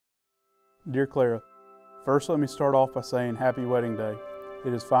Dear Clara, first let me start off by saying happy wedding day.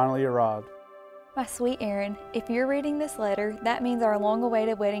 It has finally arrived. My sweet Aaron, if you're reading this letter, that means our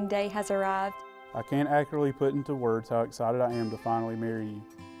long-awaited wedding day has arrived. I can't accurately put into words how excited I am to finally marry you.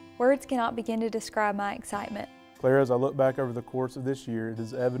 Words cannot begin to describe my excitement. Clara, as I look back over the course of this year, it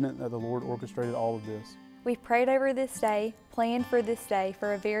is evident that the Lord orchestrated all of this. We've prayed over this day, planned for this day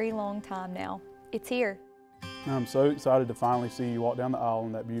for a very long time now. It's here. I'm so excited to finally see you walk down the aisle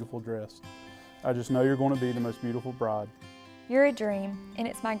in that beautiful dress. I just know you're going to be the most beautiful bride. You're a dream, and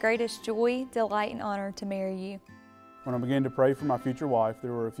it's my greatest joy, delight, and honor to marry you. When I began to pray for my future wife,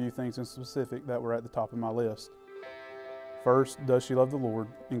 there were a few things in specific that were at the top of my list. First, does she love the Lord?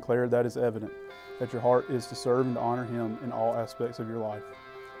 And Clara, that is evident, that your heart is to serve and to honor Him in all aspects of your life.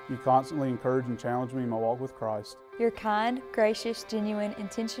 You constantly encourage and challenge me in my walk with Christ. You're kind, gracious, genuine,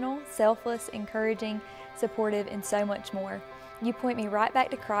 intentional, selfless, encouraging, supportive, and so much more. You point me right back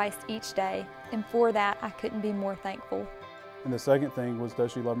to Christ each day, and for that, I couldn't be more thankful. And the second thing was,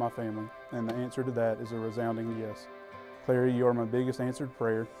 does she love my family? And the answer to that is a resounding yes. Clara, you are my biggest answered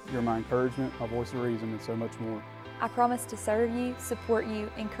prayer. You're my encouragement, my voice of reason, and so much more. I promise to serve you, support you,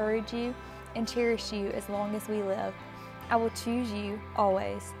 encourage you, and cherish you as long as we live. I will choose you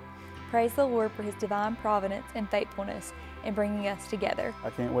always. Praise the Lord for His divine providence and faithfulness in bringing us together. I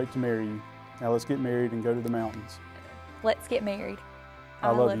can't wait to marry you. Now let's get married and go to the mountains. Let's get married. I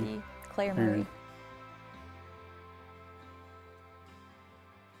love you, Claire Aaron. Murray.